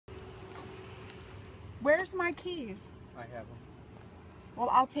Where's my keys? I have them. Well,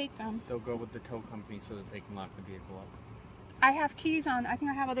 I'll take them. They'll go with the tow company so that they can lock the vehicle up. I have keys on. I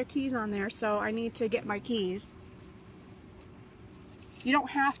think I have other keys on there, so I need to get my keys. You don't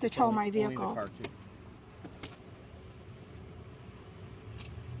have to tow my vehicle. Only the car key.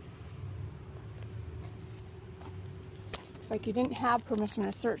 It's like you didn't have permission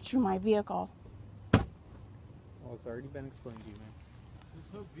to search through my vehicle. Well, it's already been explained to you, man. It's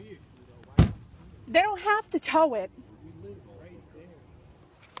her vehicle, though. Why? They don't have to tow it. We live right there.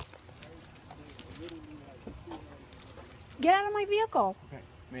 Get out of my vehicle. Okay,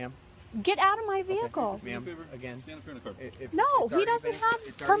 ma'am. Get out of my vehicle. Okay. Ma'am, again. Stand up here in the car. No, he doesn't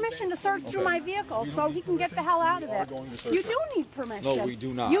have permission to search through my vehicle, so he can get the hell out of it. You do need permission. No, we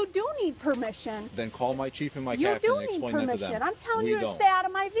do not. You do need permission. Then call my chief and my You captain do and need explain that to permission. them. I'm telling We you to don't. stay out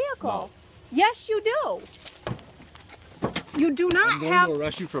of my vehicle. No. Yes, you do. You do not I'm going have. to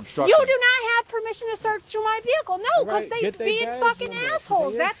arrest you for obstruction. You do not have permission to search through my vehicle. No, because Right, they being fucking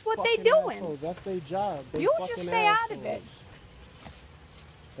assholes. That's what they doing. Assholes. That's their job. They You just stay out of it.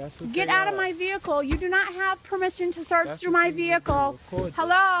 Get out of my vehicle. You do not have permission to search through my vehicle.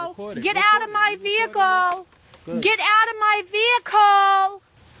 Hello? Get out of my vehicle. Get out of my vehicle.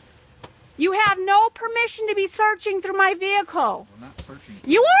 You have no permission to be searching through my vehicle. We're not searching.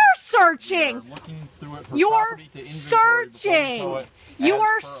 You are searching. We're looking through it for You're property to inventory before we tow searching. it You as are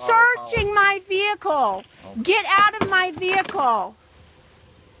per our searching policy. my vehicle. Get out of my vehicle.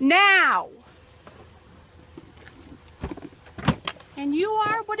 Now. And you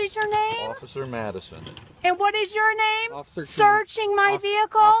are? What is your name? Officer Madison. And what is your name? Officer Searching my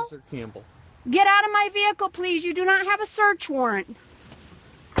vehicle? Officer Campbell. Get out of my vehicle, please. You do not have a search warrant.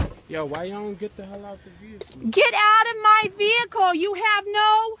 Yo, why y'all don't get the hell out the vehicle? Get out of my vehicle. You have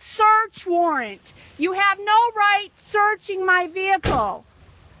no search warrant. You have no right searching my vehicle.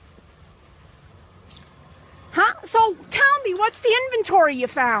 Huh? So tell me, what's the inventory you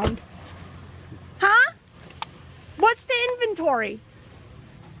found? Huh? What's the inventory?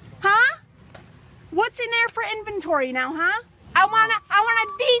 Huh? What's in there for inventory now, huh? I want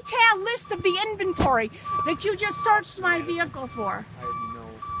a detailed list of the inventory that you just searched my vehicle for. I have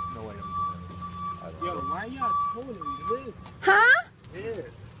no items in there. Yo, why y'all towing it? We live. Huh? Yeah.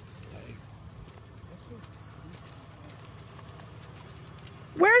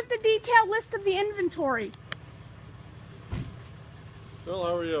 Where's the detailed list of the inventory? Phil,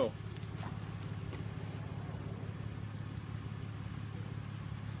 how are you?